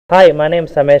Hi, my name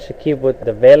is Samesh Shakib with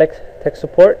the Veilux tech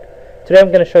support. Today I'm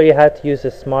going to show you how to use the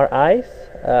Smart Eyes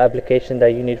application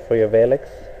that you need for your Veilux.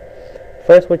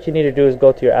 First, what you need to do is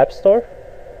go to your App Store.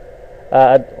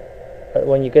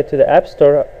 When you get to the App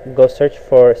Store, go search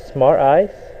for Smart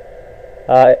Eyes.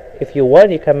 If you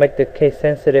want, you can make the case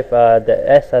sensitive the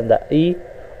S and the E,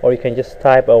 or you can just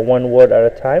type one word at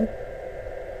a time.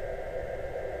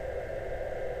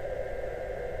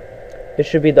 It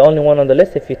should be the only one on the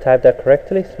list if you type that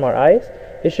correctly, Smart Eyes.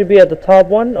 It should be at the top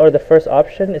one or the first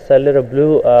option. It's a little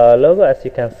blue logo, as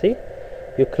you can see.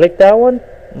 You click that one.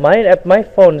 My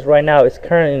phone right now is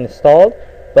currently installed,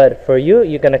 but for you,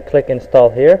 you're going to click install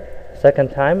here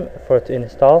second time for it to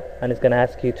install, and it's going to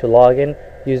ask you to log in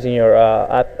using your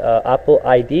Apple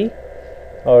ID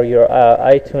or your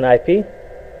iTunes IP.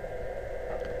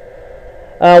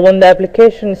 When the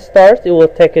application starts, it will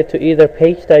take it to either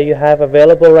page that you have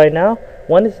available right now.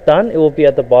 When it's done, it will be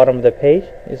at the bottom of the page.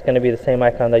 It's going to be the same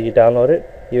icon that you downloaded.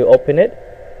 You open it.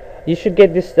 You should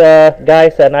get this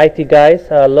guys and IT guys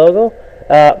logo.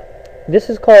 This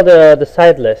is called the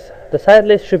side list. The side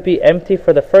list should be empty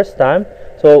for the first time.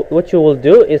 So what you will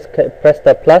do is press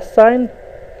the plus sign.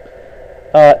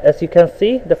 As you can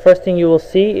see, the first thing you will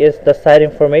see is the site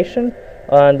information.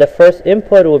 The first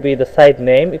input will be the site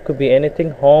name. It could be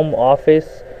anything: home,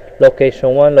 office,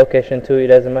 location 1, location 2, it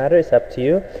doesn't matter, it's up to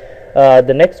you.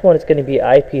 The next one is going to be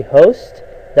IP host.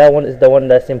 That one is the one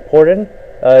that's important.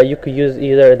 You could use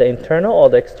either the internal or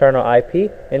the external IP.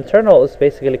 Internal is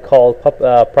basically called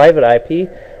private IP,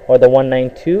 or the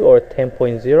 192 or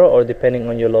 10.0, or depending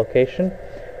on your location.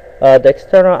 The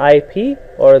external IP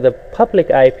or the public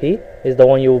IP is the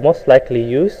one you will most likely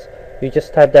use. You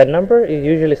just type that number. It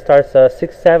usually starts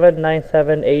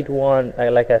 679781.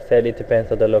 Like I said, it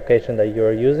depends on the location that you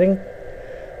are using.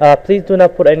 Please do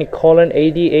not put any colon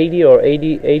 8080 or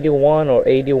 8081 or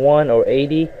 81 or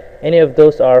 80. Any of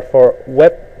those are for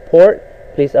web port.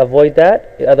 Please avoid that.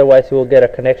 Otherwise, you will get a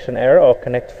connection error or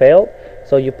connect failed.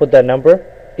 So you put that number.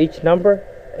 Each number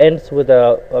ends with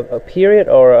a period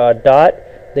or a dot.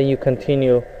 Then you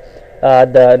continue.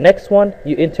 The next one,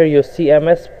 you enter your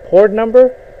CMS port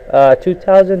number.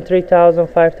 2000, 3000,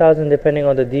 5000, depending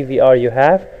on the DVR you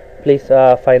have. Please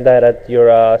find that at your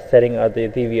setting of the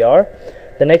DVR.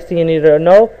 The next thing you need to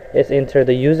know is enter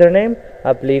the username.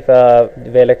 I believe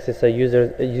Veilux is a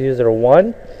user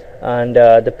 1, and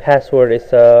the password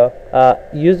is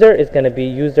user is going to be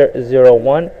user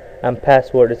 01, and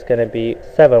password is going to be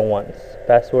 7 ones.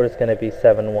 Password is going to be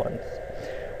 7 ones.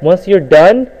 Once you're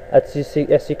done, as you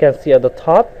can see at the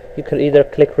top, you can either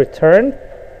click return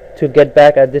to get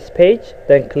back at this page,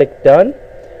 then click done,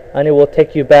 and it will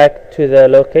take you back to the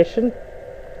location,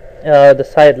 the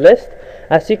site list.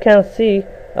 As you can see,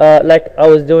 like I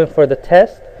was doing for the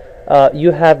test,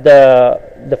 you have the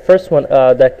first one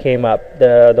that came up,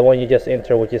 the one you just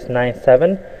entered, which is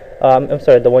 97. I'm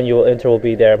sorry, the one you will enter will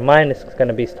be there. Mine is going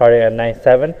to be starting at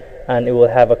 97, and it will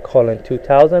have a colon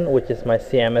 2000, which is my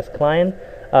CMS client.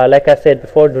 Like I said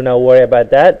before, do not worry about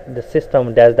that. The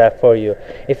system does that for you.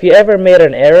 If you ever made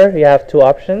an error, you have two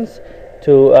options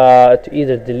to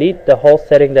either delete the whole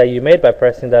setting that you made by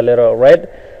pressing that little red,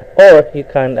 or you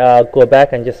can go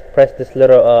back and just press this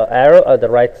little arrow at the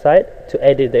right side to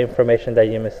edit the information that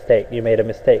you made a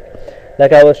mistake.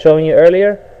 Like I was showing you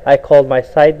earlier, I called my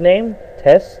site name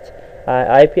test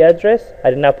IP address.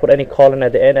 I did not put any colon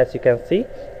at the end, as you can see.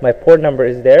 My port number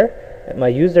is there, my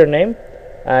username,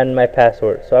 and my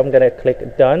password. So I'm gonna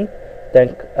click done.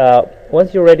 Then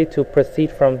once you're ready to proceed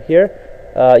from here,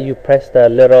 you press the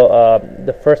little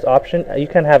the first option. You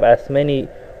can have as many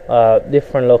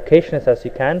different locations as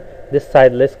you can. This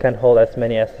side list can hold as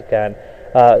many as you can.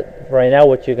 Right now,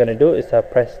 what you're gonna do is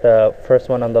press the first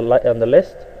one on the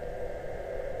list,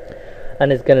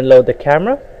 and it's gonna load the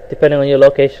camera. Depending on your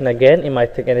location, again, it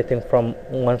might take anything from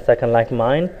 1 second, like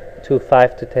mine, to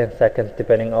 5 to 10 seconds,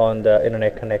 depending on the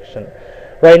internet connection.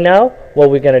 Right now, what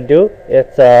we're gonna do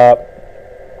is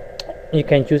you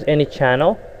can choose any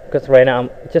channel, because right now I'm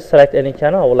just select any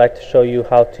channel. I would like to show you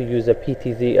how to use a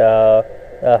PTZ,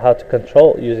 how to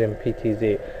control using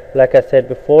PTZ. Like I said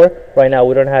before, right now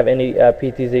we don't have any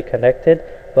PTZ connected,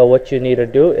 but what you need to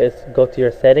do is go to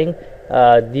your setting,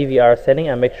 DVR setting,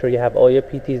 and make sure you have all your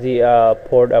PTZ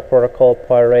port protocol,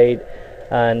 port rate,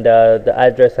 and the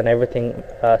address and everything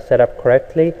set up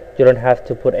correctly. You don't have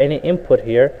to put any input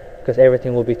here, because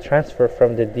everything will be transferred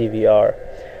from the DVR.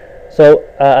 So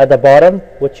at the bottom,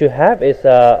 what you have is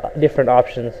different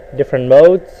options, different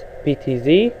modes,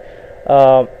 PTZ.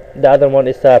 The other one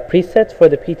is presets for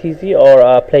the PTZ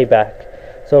or playback.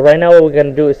 So right now what we're going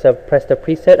to do is press the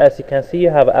preset. As you can see, you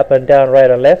have up and down,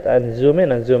 right and left, and zoom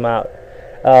in and zoom out.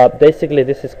 Basically,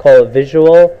 this is called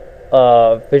visual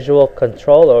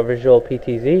control or visual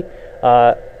PTZ.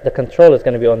 The control is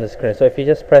going to be on the screen, so if you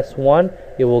just press 1,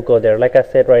 you will go there. Like I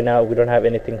said, right now we don't have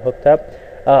anything hooked up.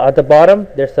 At the bottom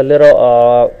there's a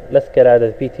little let's get out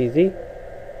of the PTZ.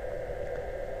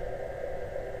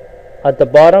 At the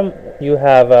bottom you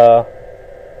have a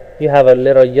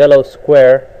little yellow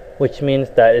square, which means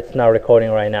that it's not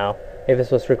recording right now. If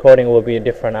this was recording, it will be a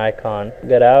different icon.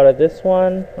 Get out of this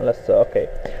one. Okay.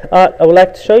 I would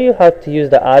like to show you how to use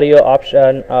the audio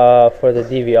option for the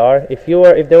DVR.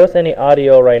 If there was any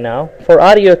audio right now, for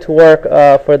audio to work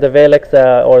for the Veilux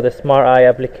or the Smart Eye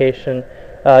application,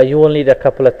 you will need a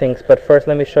couple of things. But first,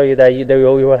 let me show you that you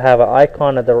will have an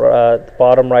icon at the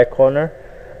bottom right corner.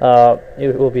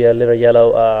 It will be a little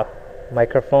yellow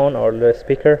microphone or little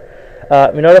speaker.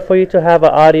 In order for you to have an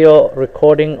audio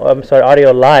recording,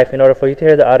 audio live, in order for you to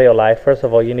hear the audio live, first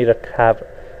of all, you need to have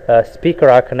a speaker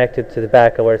out connected to the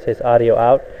back where it says audio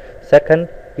out. Second,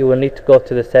 you will need to go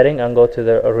to the setting and go to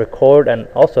the record, and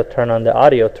also turn on the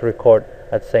audio to record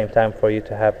at the same time for you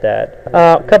to have that.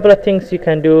 A couple of things you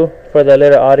can do for the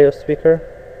little audio speaker.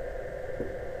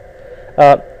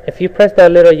 If you press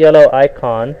that little yellow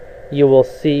icon, you will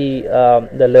see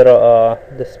the little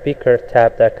the speaker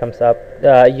tab that comes up.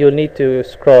 You'll need to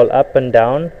scroll up and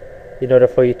down in order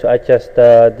for you to adjust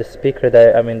the speaker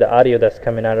the audio that's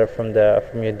coming out from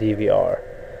your DVR,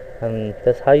 and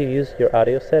that's how you use your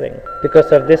audio setting.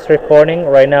 Because of this recording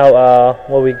right now,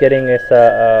 what we're getting is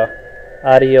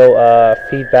audio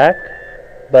feedback,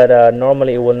 but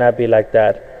normally it will not be like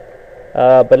that.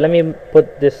 But let me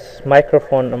put this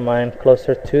microphone of mine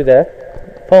closer to the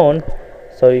phone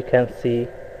so you can see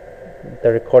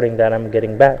the recording that I'm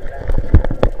getting back.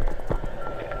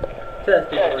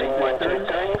 Testing 1 2 3.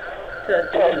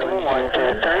 Testing 1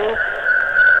 2 3.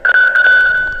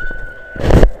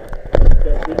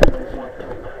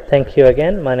 Thank you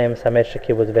again. My name is Ahmed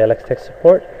Shakib with Veilux Tech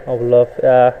Support. I would love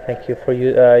thank you for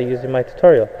using my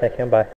tutorial. Thank you and bye.